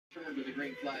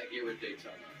green flag here at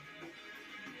Daytona.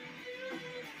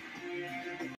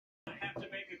 Have to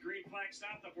make a green flag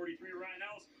stop, the 43 Ryan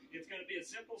Ellis. It's going to be a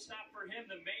simple stop for him.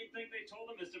 The main thing they told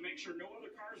him is to make sure no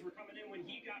other cars were coming in when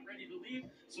he got ready to leave,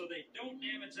 so they don't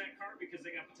damage that car because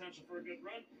they got potential for a good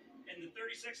run. And the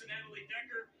 36 and Natalie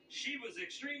Decker, she was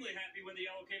extremely happy when the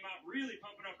yellow came out, really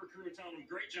pumping up her crew and telling them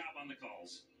great job on the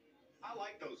calls. I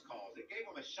like those calls. It gave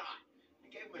them a shot.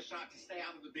 It gave them a shot to stay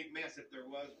out of the big mess if there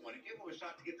was one. It gave them a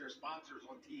shot to get their sponsors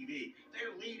on TV.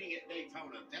 They're leading at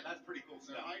Daytona. That's pretty cool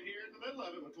stuff. Right here in the middle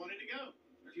of it with 20 to go.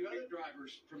 A few other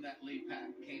drivers from that lead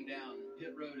pack came down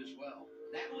pit road as well.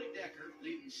 Natalie Decker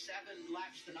leading 7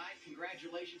 laps tonight.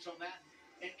 Congratulations on that.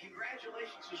 And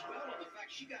congratulations as well on the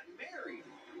fact she got married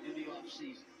in the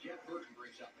offseason. Jeff Burton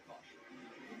brings out the caution.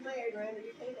 Married,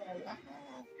 Randy.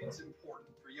 It's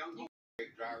important for young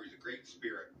great driver. He's a great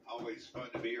spirit. Always fun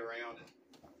to be around.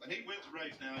 When he wins a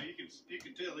race now, you can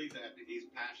tell he's happy. He's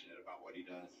passionate about what he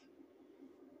does.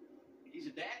 He's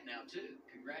a dad now, too.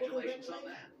 Congratulations on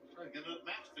that. That's right. Get enough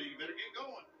mouth feed. You better get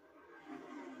going.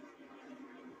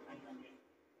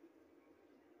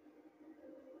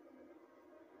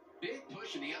 Big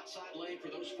push in the outside lane for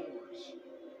those fours.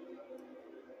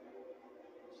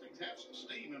 These things have some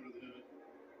steam under the hood.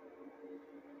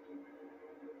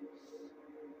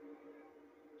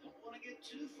 Don't want to get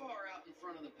too far out in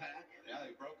front of the pack. Yeah,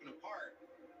 they've broken apart.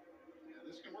 Yeah,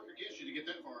 this can work against you to get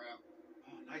that far out.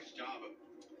 Oh, nice job of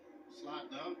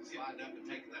Sliding up. and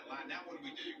taking that line. Now what do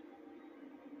we do?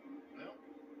 Well,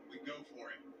 We go for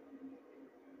it.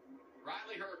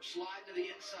 Riley Herb sliding to the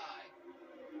inside.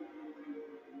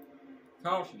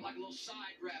 Caution. Like a little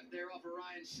side grab there off of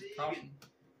Ryan Sieg. Caution. And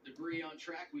debris on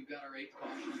track. We've got our 8th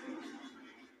caution.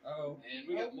 Uh-oh. And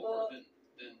we got more than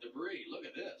debris. Look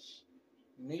at this.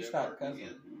 Knee stop,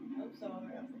 cousin. I'm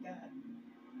sorry, I forgot.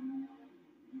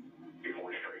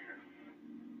 Before straight.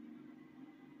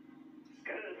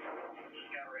 Good.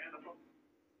 Just got around the phone.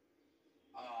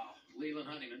 Leland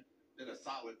Honeyman. Been a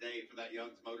solid day for that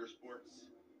Young's Motorsports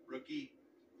rookie,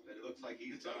 but it looks like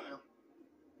he's it's over.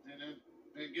 And then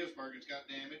Gisbergen's got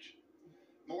damage.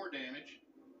 More damage.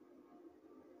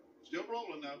 Still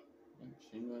rolling, though.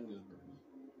 She won this bird.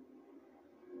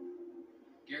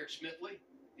 Garrett Smithley.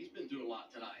 He's been through a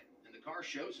lot tonight. And the car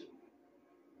shows it.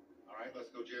 All right, let's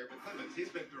go Jeremy Clemens. He's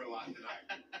been through a lot tonight.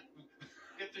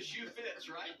 If the shoe fits,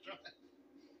 right?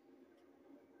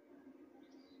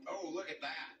 Oh, look at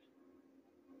that.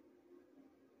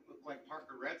 Looked like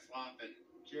Parker Retzlaff and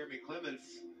Jeremy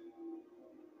Clemens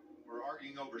were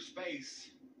arguing over space.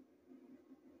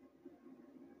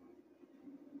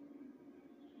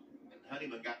 And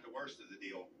Honeyman got the worst of the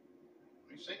deal.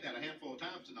 We've seen that a handful of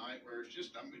times tonight where it's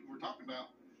just, I mean, we're talking about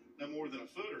no more than a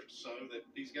foot or so that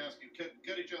these guys can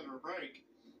cut each other a break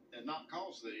and not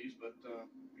cause these, but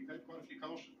we've had quite a few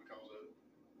cautions because of it.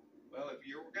 Well, if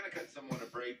you're going to cut someone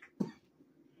a break,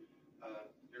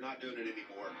 you're not doing it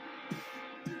anymore.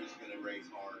 You're just going to race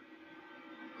hard.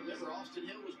 Remember, Austin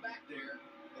Hill was back there.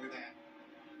 Look at that.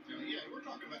 Yeah, we're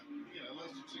talking about,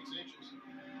 less than 6 inches.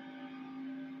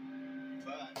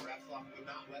 But Retzlaff would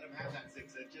not let him have that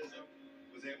 6 inches and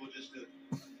was able just to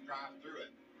drive through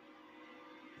it.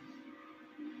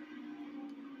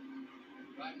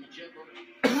 Riding with Jet Burton.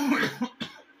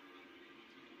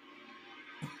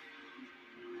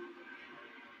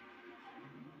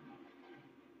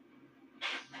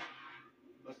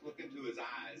 Let's look into his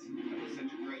eyes. That was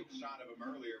such a great shot of him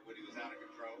earlier when he was out of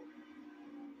control.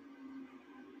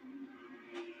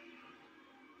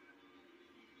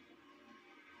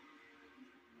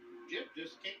 Jip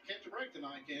just can't catch a break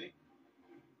tonight, can he?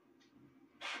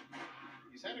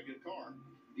 He's had a good car.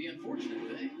 The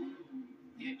unfortunate thing,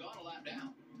 he had gone a lap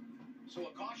down. So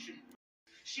a caution.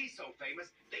 She's so famous,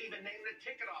 they even named the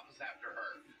ticket office after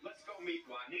her. Let's go meet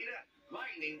Juanita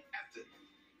Lightning Epton.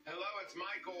 Hello, it's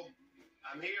Michael.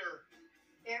 I'm here.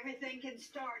 Everything can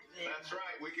start then. That's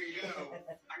right, we can go.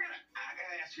 I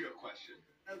gotta ask you a question.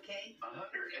 Okay.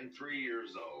 103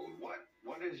 years old.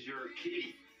 What is your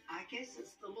key? I guess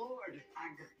it's the Lord.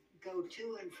 I go to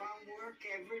and from work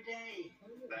every day.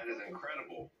 That is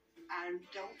incredible. I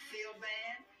don't feel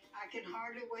bad. I can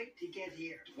hardly wait to get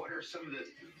here. What are some of the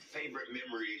favorite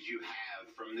memories you have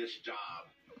from this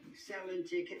job? Selling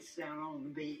tickets down on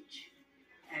the beach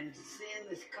and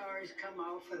seeing the cars come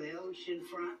off of the ocean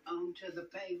front onto the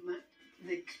pavement.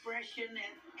 The expression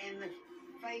in the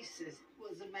faces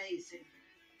was amazing.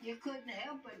 You couldn't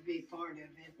help but be part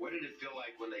of it. What did it feel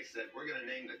like when they said, we're going to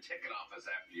name the ticket office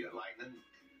after you, Lightning?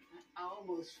 I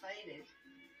almost fainted.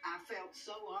 I felt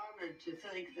so honored to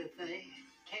think that they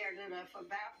cared enough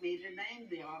about me to name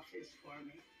the office for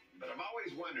me. But I've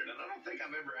always wondered, and I don't think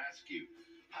I've ever asked you,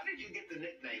 how did you get the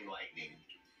nickname Lightning?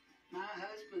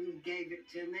 gave it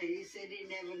to me. He said he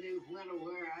never knew when or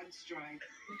where I'd strike.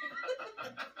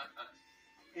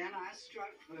 And I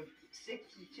struck for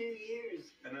 62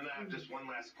 years. And then I have just one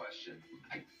last question.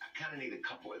 I kind of need a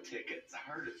couple of tickets. I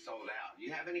heard it sold out. Do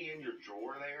you have any in your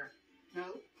drawer there?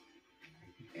 No,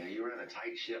 Yeah, you run a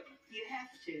tight ship. you have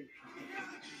to.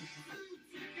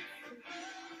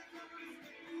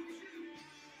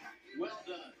 Well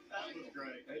done. That was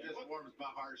great. It just warms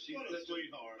my heart. She's What a such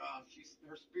sweetheart.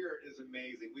 her spirit is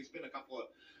amazing. We spent a couple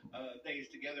of days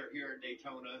together here in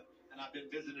Daytona, and I've been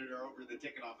visiting her over in the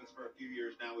ticket office for a few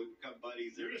years now. We've become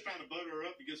buddies. You're just trying to butter her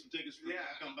up to get some tickets for her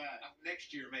to come back.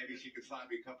 Next year maybe she could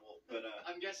slide me a couple. But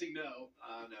I'm guessing no.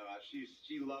 I know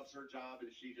she loves her job,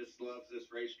 and she just loves this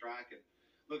racetrack. And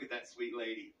look at that sweet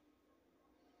lady.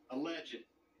 A legend.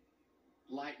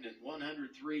 Lightning,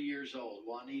 103 years old,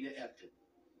 Juanita Epton.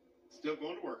 Still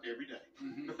going to work every day.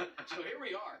 So here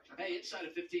we are. Hey, inside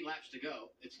of 15 laps to go.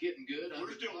 It's getting good.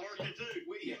 We're still working too.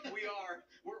 We are.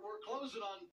 We're closing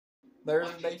on. There's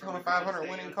a Daytona 500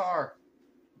 winning car.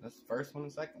 That's the first one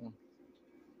and second one.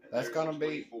 That's There's gonna a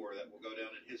be 24 that will go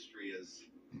down in history as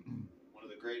one of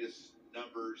the greatest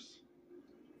numbers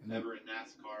ever in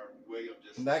NASCAR. William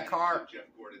just That added car- to Jeff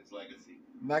Gordon's legacy.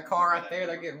 that car right there.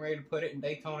 They're getting ready to put it in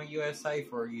Daytona, USA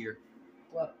for a year.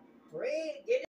 Well, Fred, get